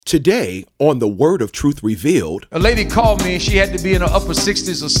Today on the Word of Truth Revealed, a lady called me and she had to be in her upper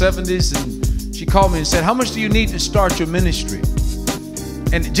 60s or 70s, and she called me and said, how much do you need to start your ministry?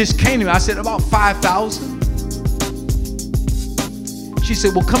 And it just came to me. I said, about 5,000. She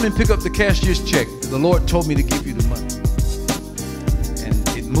said, well, come and pick up the cashier's check. The Lord told me to give you the money. And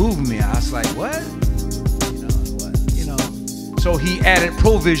it moved me. I was like, what? So he added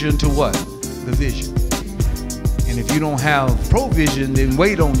provision to what? The vision. And if you don't have provision, then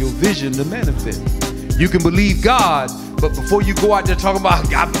wait on your vision to manifest. You can believe God, but before you go out there talking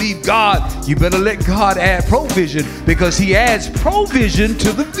about, I believe God, you better let God add provision, because he adds provision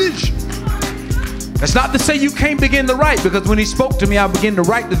to the vision. That's not to say you can't begin to write, because when he spoke to me, I began to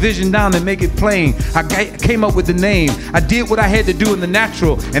write the vision down and make it plain. I came up with the name. I did what I had to do in the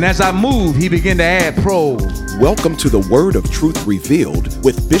natural. And as I moved, he began to add pro. Welcome to the Word of Truth Revealed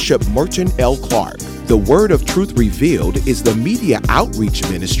with Bishop Merton L. Clark. The Word of Truth Revealed is the media outreach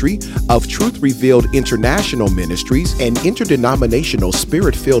ministry of Truth Revealed International Ministries, an interdenominational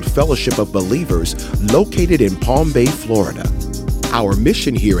spirit-filled fellowship of believers located in Palm Bay, Florida. Our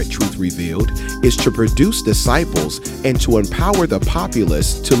mission here at Truth Revealed is to produce disciples and to empower the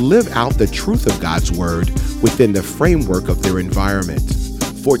populace to live out the truth of God's Word within the framework of their environment.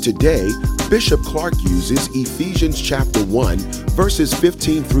 For today, Bishop Clark uses Ephesians chapter 1, verses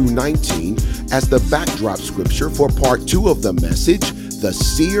 15 through 19 as the backdrop scripture for part 2 of the message, The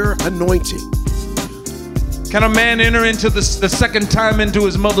Seer Anointing. Can a man enter into the second time into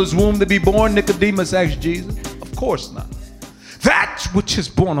his mother's womb to be born? Nicodemus asked Jesus. Of course not. That which is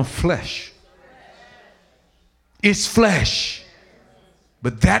born of flesh is flesh,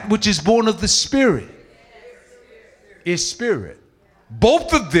 but that which is born of the Spirit is spirit.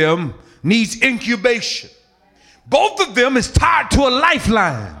 Both of them needs incubation. Both of them is tied to a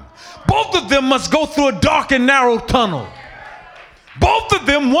lifeline. Both of them must go through a dark and narrow tunnel. Both of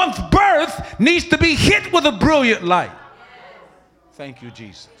them, once birth, needs to be hit with a brilliant light. Thank you,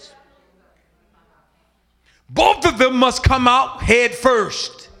 Jesus. Both of them must come out head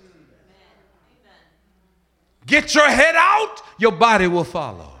first. Get your head out, your body will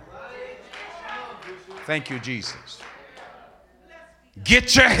follow. Thank you, Jesus.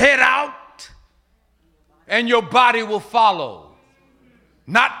 Get your head out, and your body will follow.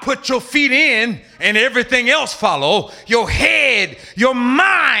 Not put your feet in and everything else follow. Your head, your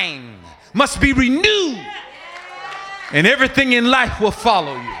mind must be renewed, and everything in life will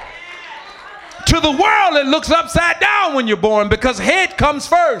follow you. To the world, it looks upside down when you're born, because head comes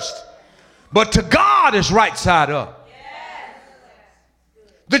first. But to God, it's right side up.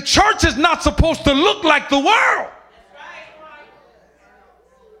 The church is not supposed to look like the world.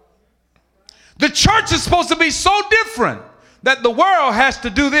 The church is supposed to be so different that the world has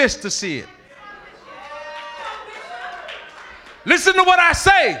to do this to see it. Listen to what I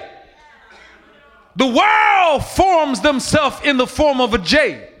say. The world forms themselves in the form of a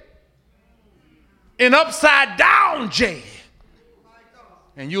J, an upside down J,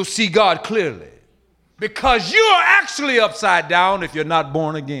 and you'll see God clearly, because you are actually upside down if you're not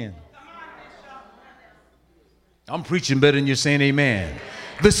born again. I'm preaching better than you're saying amen.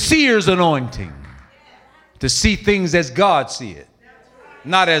 The seer's anointing, to see things as God see it,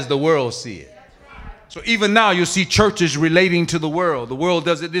 not as the world see it. So even now you'll see churches relating to the world. The world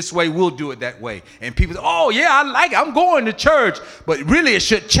does it this way, we'll do it that way. And people say, oh yeah, I like it, I'm going to church. But really it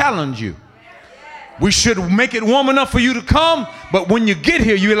should challenge you. We should make it warm enough for you to come, but when you get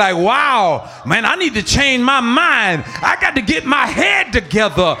here, you're like, wow, man, I need to change my mind. I got to get my head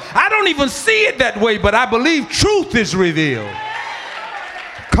together. I don't even see it that way, but I believe truth is revealed.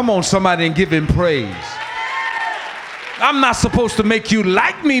 Come on, somebody, and give him praise. I'm not supposed to make you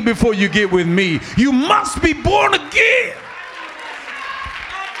like me before you get with me. You must be born again.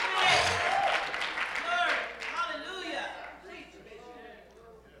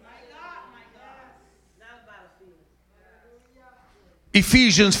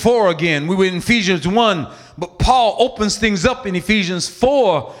 Ephesians 4 again. We were in Ephesians 1, but Paul opens things up in Ephesians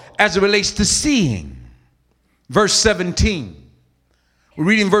 4 as it relates to seeing. Verse 17. We're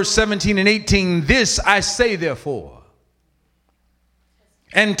reading verse 17 and 18. This I say therefore,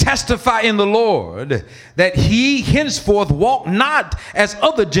 and testify in the Lord, that he henceforth walk not as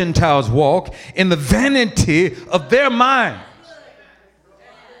other Gentiles walk, in the vanity of their minds.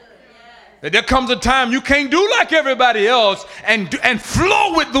 There comes a time you can't do like everybody else and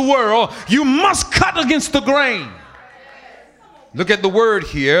flow with the world. You must cut against the grain. Look at the word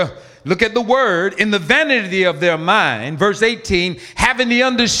here. Look at the word, in the vanity of their mind. Verse 18, having the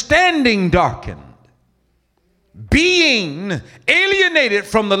understanding darkened. being alienated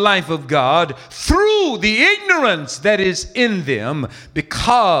from the life of God through the ignorance that is in them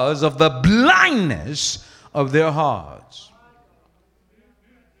because of the blindness of their hearts.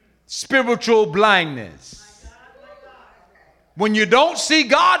 Spiritual blindness. When you don't see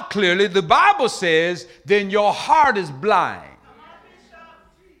God clearly, the Bible says, then your heart is blind.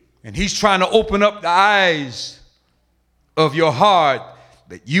 And he's trying to open up the eyes of your heart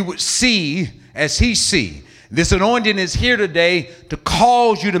that you would see as he sees. This anointing is here today to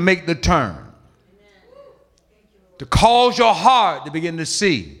cause you to make the turn. To cause your heart to begin to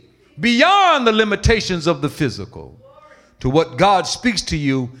see beyond the limitations of the physical to what God speaks to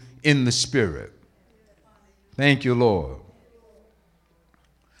you in the spirit. Thank you, Lord.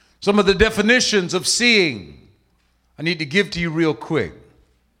 Some of the definitions of seeing I need to give to you real quick.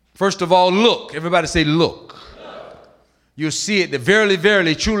 First of all, look. Everybody say look. You'll see it, verily,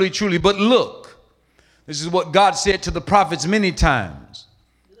 verily, truly, truly, but look. This is what God said to the prophets many times.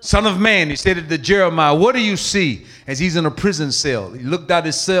 Son of man, he said it to Jeremiah, what do you see as he's in a prison cell? He looked out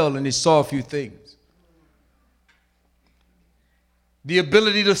his cell and he saw a few things. The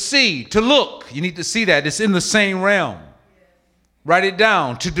ability to see, to look. You need to see that. It's in the same realm. Write it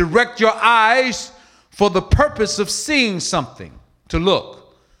down. To direct your eyes for the purpose of seeing something. To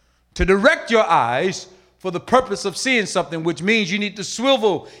look. To direct your eyes for the purpose of seeing something, which means you need to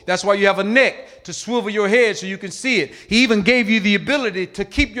swivel. That's why you have a neck, to swivel your head so you can see it. He even gave you the ability to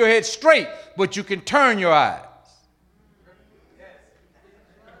keep your head straight, but you can turn your eyes.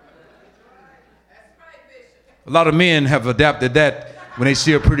 A lot of men have adapted that. When they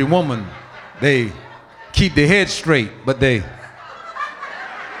see a pretty woman, they keep their head straight, but they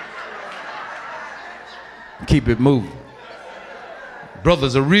keep it moving.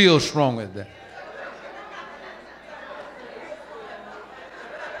 Brothers are real strong at that.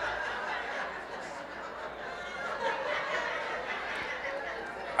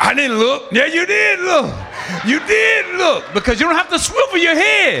 I didn't look. Yeah, you did look. You did look, because you don't have to swivel your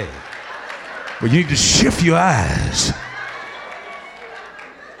head, but you need to shift your eyes.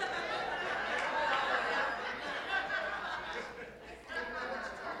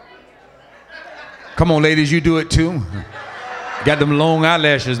 Come on, ladies, you do it too. Got them long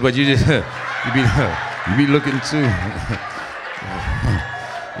eyelashes, but you just you be looking too.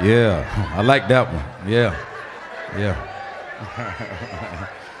 Yeah, I like that one. Yeah, yeah.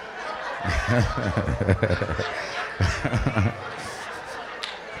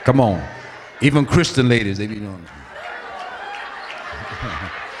 Come on, even Christian ladies, they be doing it.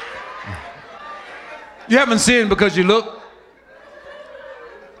 You haven't sinned because you look.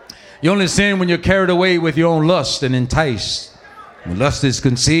 You only sin when you're carried away with your own lust and enticed. When lust is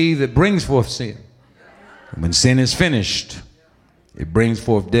conceived, it brings forth sin. And when sin is finished, it brings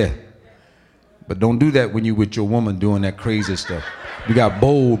forth death. But don't do that when you're with your woman doing that crazy stuff. You got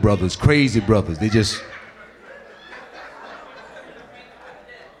bold brothers, crazy brothers. They just...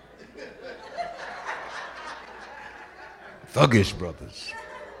 thuggish brothers.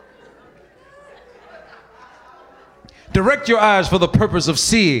 Direct your eyes for the purpose of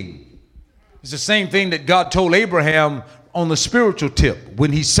seeing. It's the same thing that God told Abraham on the spiritual tip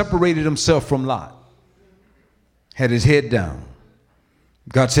when he separated himself from Lot. Had his head down.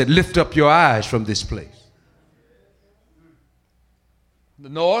 God said, lift up your eyes from this place. The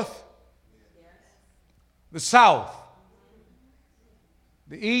north, the south,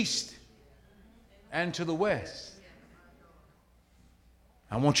 the east, and to the west.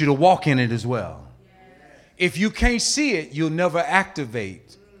 I want you to walk in it as well. If you can't see it, you'll never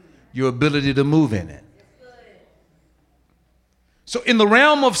activate your ability to move in it. So in the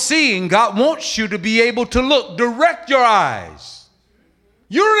realm of seeing, God wants you to be able to look. Direct your eyes.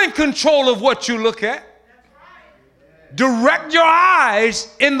 You're in control of what you look at. Direct your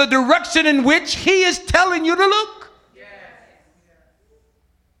eyes in the direction in which He is telling you to look.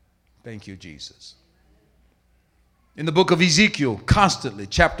 Thank you, Jesus. In the book of Ezekiel, constantly,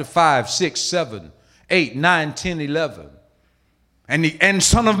 chapter 5, 6, 7, 8, 9, 10, 11. And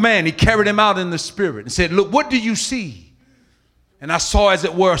Son of Man, he carried him out in the spirit and said, look, what do you see? And I saw, as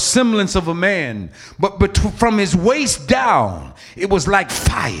it were, a semblance of a man. But from his waist down, it was like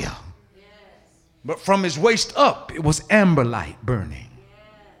fire. Yes. But from his waist up, it was amber light burning. Yes.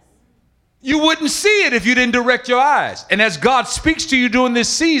 You wouldn't see it if you didn't direct your eyes. And as God speaks to you during this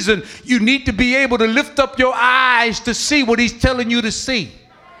season, you need to be able to lift up your eyes to see what He's telling you to see.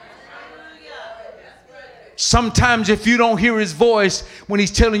 Sometimes if you don't hear His voice when He's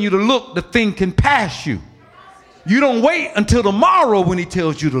telling you to look, the thing can pass you. You don't wait until tomorrow when He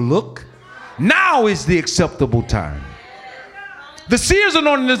tells you to look. Now is the acceptable time. The seer's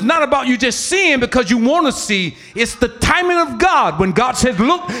anointing is not about you just seeing because you want to see. It's the timing of God. When God says,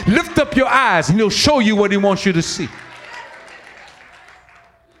 look, lift up your eyes, and he'll show you what he wants you to see.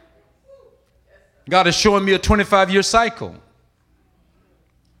 God is showing me a 25-year cycle.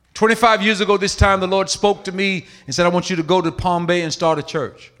 25 years ago this time, the Lord spoke to me and said, I want you to go to Palm Bay and start a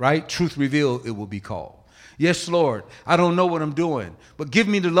church, right? Truth Revealed, it will be called. Yes, Lord, I don't know what I'm doing, but give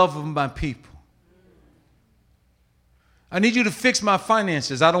me the love of my people. I need you to fix my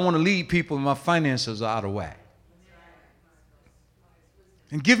finances. I don't want to lead people and my finances are out of whack.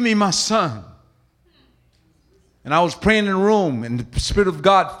 And give me my son. And I was praying in the room, and the Spirit of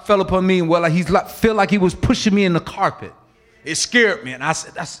God fell upon me, and he felt like he was pushing me in the carpet. It scared me, and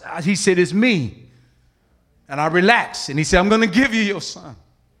he said, it's me. And I relaxed, and he said, I'm going to give you your son.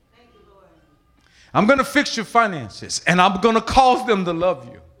 I'm going to fix your finances, and I'm going to cause them to love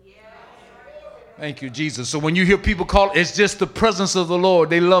you. Thank you, Jesus. So when you hear people call, it's just the presence of the Lord.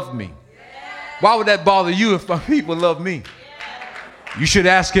 They love me. Why would that bother you if my people love me? You should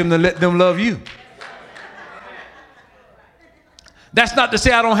ask him to let them love you. That's not to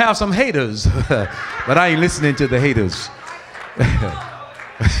say I don't have some haters, but I ain't listening to the haters.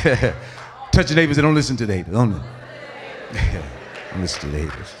 Touch your neighbors and don't listen to the haters. Don't listen to the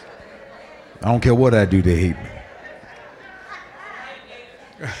haters. I don't care what I do, they hate me.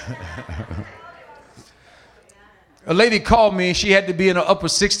 A lady called me. She had to be in her upper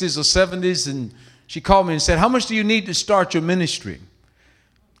 60s or 70s, and she called me and said, how much do you need to start your ministry?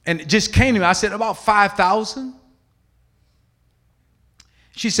 And it just came to me. I said, about $5,000.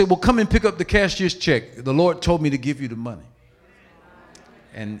 She said, well, come and pick up the cashier's check. The Lord told me to give you the money.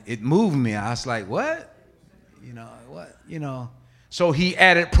 And it moved me. I was like, what? So he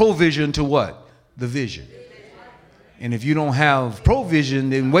added provision to what? The vision. And if you don't have provision,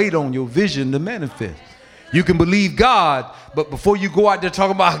 then wait on your vision to manifest. You can believe God, but before you go out there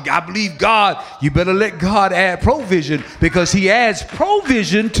talking about, I believe God, you better let God add provision, because he adds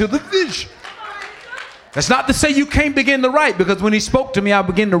provision to the vision. That's not to say you can't begin to write, because when he spoke to me, I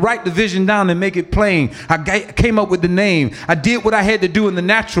began to write the vision down and make it plain. I came up with the name. I did what I had to do in the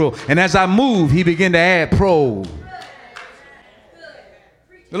natural, and as I moved, he began to add pro.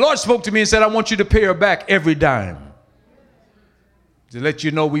 The Lord spoke to me and said, I want you to pay her back every dime. To let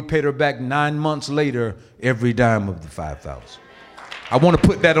you know, we paid her back 9 months later, every dime of the 5,000. I want to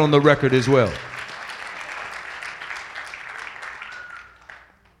put that on the record as well.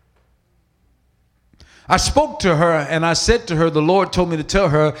 I spoke to her and I said to her, the Lord told me to tell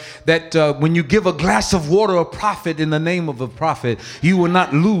her that when you give a glass of water a prophet in the name of a prophet, you will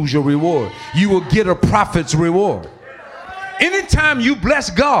not lose your reward. You will get a prophet's reward. Anytime you bless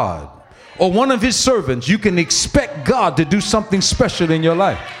God or one of his servants, you can expect God to do something special in your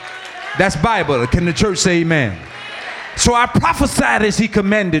life. That's Bible. Can the church say amen? So I prophesied as he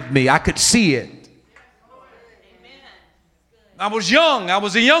commanded me. I could see it. I was young. I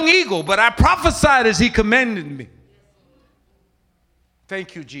was a young eagle, but I prophesied as he commanded me.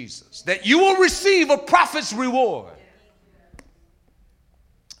 Thank you, Jesus. That you will receive a prophet's reward.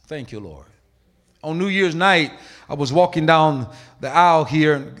 Thank you, Lord. On New Year's night, I was walking down the aisle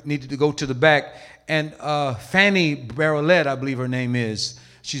here and needed to go to the back. And Fanny Barrelette, I believe her name is,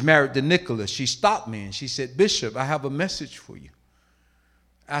 she's married to Nicholas. She stopped me and she said, Bishop, I have a message for you.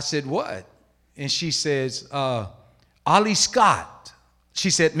 I said, what? And she says, Ollie Scott.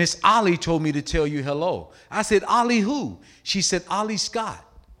 She said, Miss Ollie told me to tell you hello. I said, Ollie who? She said, Ollie Scott.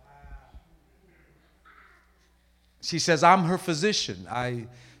 She says, I'm her physician. I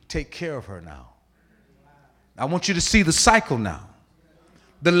take care of her now. I want you to see the cycle now.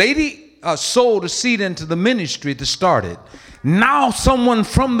 The lady sold a seed into the ministry to start it. Now someone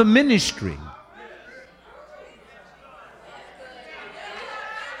from the ministry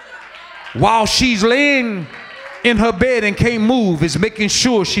while she's laying in her bed and can't move is making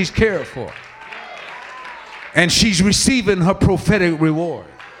sure she's cared for. And she's receiving her prophetic reward.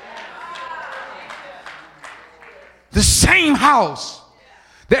 The same house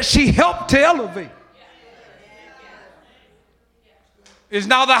that she helped to elevate is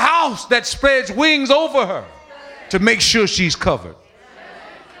now the house that spreads wings over her to make sure she's covered.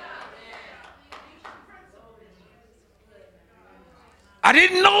 I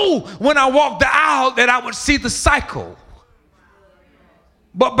didn't know when I walked the aisle that I would see the cycle.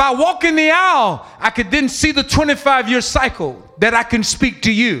 But by walking the aisle, I could then see the 25-year cycle that I can speak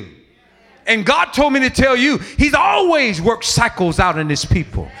to you. And God told me to tell you, he's always worked cycles out in his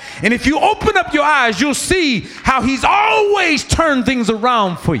people. And if you open up your eyes, you'll see how he's always turned things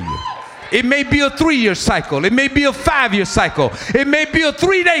around for you. It may be a 3-year cycle. It may be a 5-year cycle. It may be a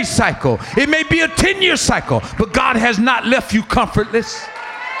 3-day cycle. It may be a 10-year cycle. But God has not left you comfortless.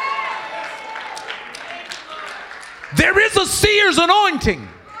 There is a seer's anointing.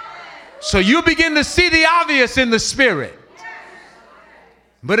 So you begin to see the obvious in the spirit.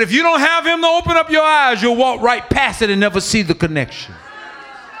 But if you don't have him to open up your eyes, you'll walk right past it and never see the connection.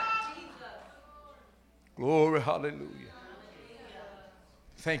 Glory, hallelujah.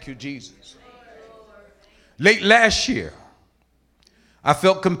 Thank you, Jesus. Late last year, I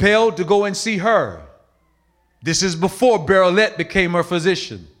felt compelled to go and see her. This is before Barolette became her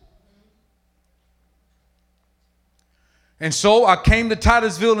physician. And so I came to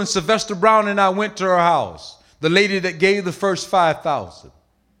Titusville, and Sylvester Brown and I went to her house, the lady that gave the first 5,000.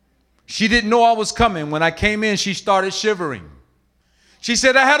 She didn't know I was coming. When I came in, she started shivering. She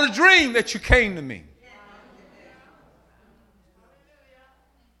said, I had a dream that you came to me.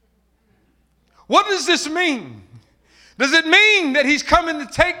 What does this mean? Does it mean that he's coming to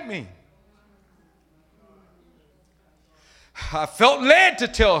take me? I felt led to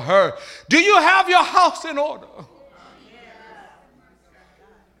tell her, do you have your house in order?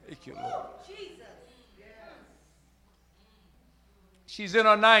 Thank you, Lord. She's in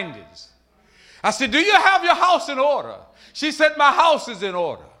her 90s. I said, do you have your house in order? She said, my house is in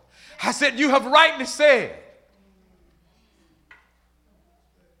order. I said, you have rightly said.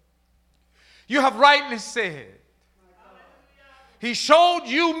 You have rightly said. He showed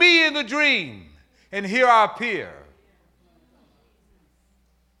you me in the dream, and here I appear.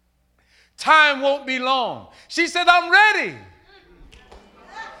 Time won't be long. She said, I'm ready.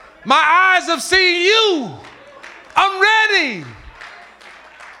 My eyes have seen you. I'm ready.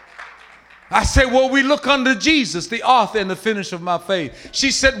 I said, well, we look unto Jesus, the author and the finisher of my faith.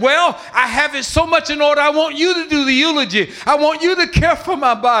 She said, well, I have it so much in order. I want you to do the eulogy. I want you to care for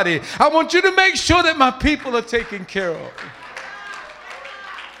my body. I want you to make sure that my people are taken care of.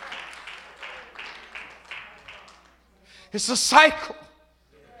 It's a cycle.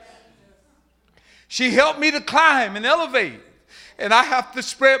 She helped me to climb and elevate, and I have to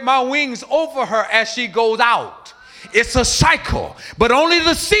spread my wings over her as she goes out. It's a cycle, but only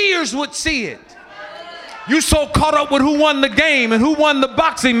the seers would see it. You so caught up with who won the game and who won the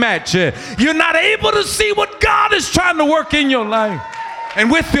boxing match, you're not able to see what God is trying to work in your life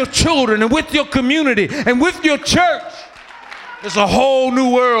and with your children and with your community and with your church. It's a whole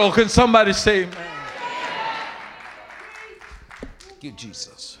new world. Can somebody say amen? Thank you,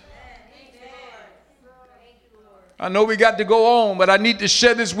 Jesus. I know we got to go on, but I need to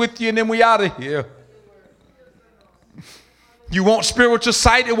share this with you and then we out of here. You want spiritual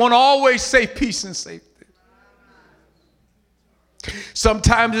sight, it won't always say peace and safety.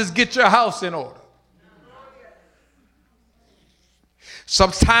 Sometimes it's get your house in order.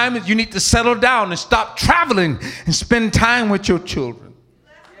 Sometimes you need to settle down and stop traveling and spend time with your children.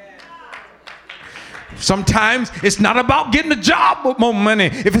 Sometimes it's not about getting a job with more money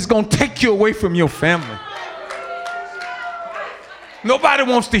if it's going to take you away from your family. Nobody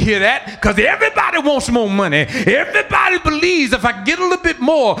wants to hear that because everybody wants more money. Everybody believes if I get a little bit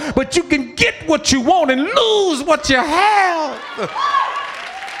more, but you can get what you want and lose what you have.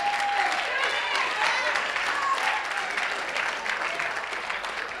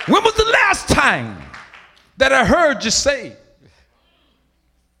 When was the last time that I heard you say,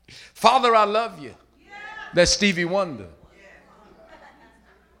 Father, I love you? That's Stevie Wonder.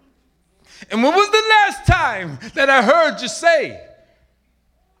 And when was the last time that I heard you say,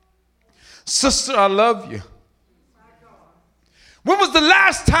 Sister, I love you? When was the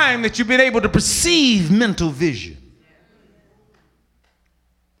last time that you've been able to perceive mental vision?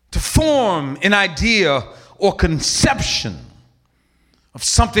 To form an idea or conception of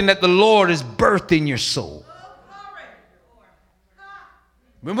something that the Lord has birthed in your soul?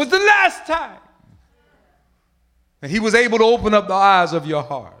 When was the last time that he was able to open up the eyes of your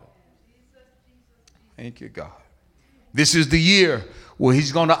heart? Thank you, God. This is the year where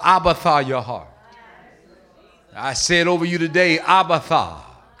he's going to Abatha your heart. I said over you today, Abatha.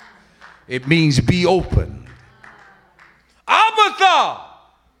 It means be open. Abatha.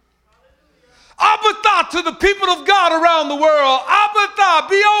 Abatha to the people of God around the world. Abatha,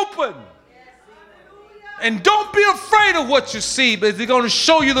 be open. And don't be afraid of what you see, but they're going to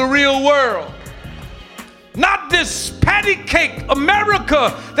show you the real world. Not this patty cake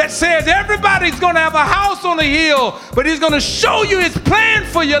America that says everybody's going to have a house on a hill, but he's going to show you his plan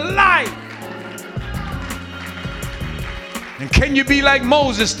for your life. And can you be like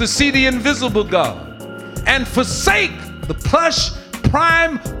Moses to see the invisible God and forsake the plush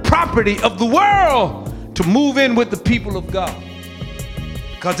prime property of the world to move in with the people of God?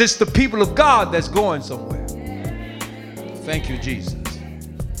 because it's the people of God that's going somewhere. Thank you, Jesus.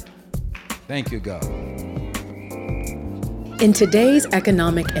 Thank you, God. In today's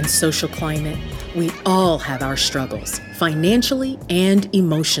economic and social climate, we all have our struggles, financially and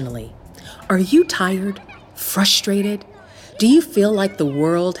emotionally. Are you tired? Frustrated? Do you feel like the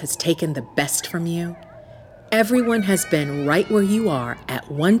world has taken the best from you? Everyone has been right where you are at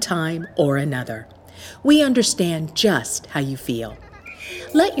one time or another. We understand just how you feel.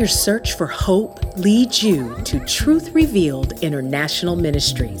 Let your search for hope lead you to Truth Revealed International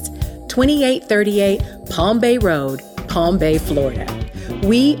Ministries, 2838 Palm Bay Road, Palm Bay, Florida.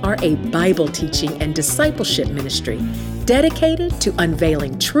 We are a Bible teaching and discipleship ministry dedicated to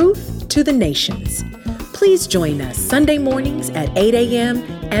unveiling truth to the nations. Please join us Sunday mornings at 8 a.m.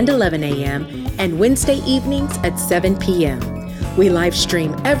 and 11 a.m. and Wednesday evenings at 7 p.m. We live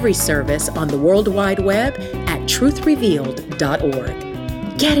stream every service on the World Wide Web at truthrevealed.org.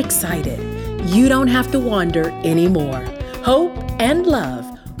 Get excited. You don't have to wander anymore. Hope and love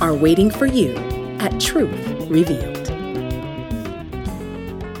are waiting for you at Truth Revealed.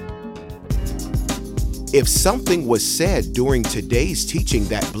 If something was said during today's teaching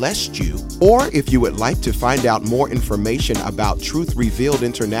that blessed you, or if you would like to find out more information about Truth Revealed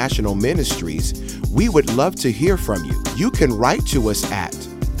International Ministries, we would love to hear from you. You can write to us at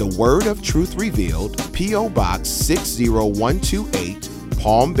The Word of Truth Revealed, P.O. Box 60128,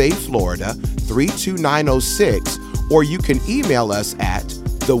 Palm Bay, Florida 32906, or you can email us at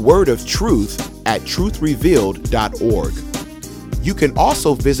thewordoftruth@truthrevealed.org. You can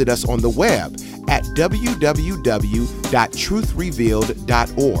also visit us on the web at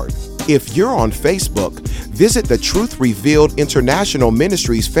www.truthrevealed.org. If you're on Facebook, visit the Truth Revealed International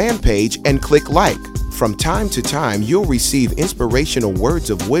Ministries fan page and click like. From time to time, you'll receive inspirational words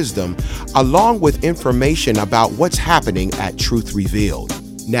of wisdom along with information about what's happening at Truth Revealed.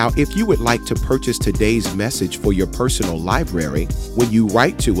 Now, if you would like to purchase today's message for your personal library, when you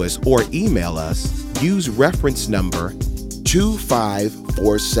write to us or email us, use reference number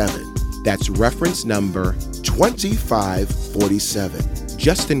 2547. That's reference number 2547.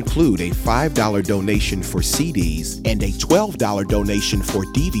 Just include a $5 donation for CDs and a $12 donation for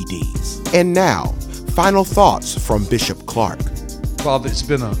DVDs. And now, final thoughts from Bishop Clark. Father, it's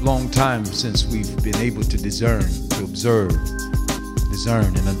been a long time since we've been able to discern, to observe, discern,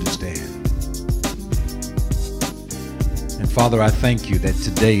 and understand. And Father, I thank you that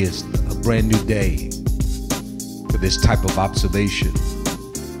today is a brand new day for this type of observation,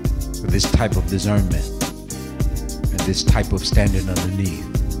 for this type of discernment, and this type of standing underneath,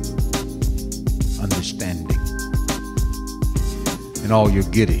 understanding. And all you're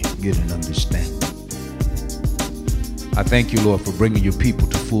getting understanding. I thank you, Lord, for bringing your people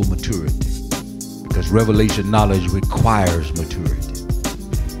to full maturity, because revelation knowledge requires maturity.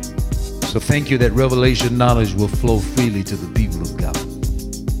 So thank you that revelation knowledge will flow freely to the people of God,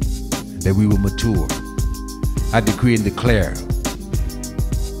 that we will mature. I decree and declare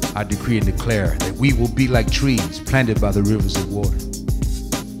that we will be like trees planted by the rivers of water,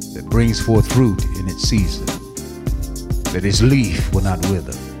 that brings forth fruit in its season, that its leaf will not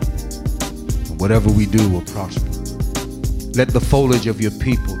wither, and whatever we do will prosper. Let the foliage of your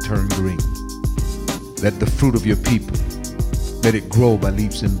people turn green. Let the fruit of your people, let it grow by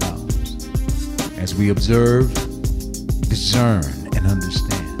leaps and bounds, as we observe, discern, and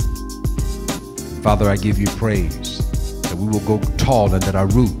understand. Father, I give you praise that we will go tall and that our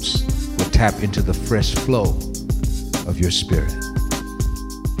roots will tap into the fresh flow of your Spirit.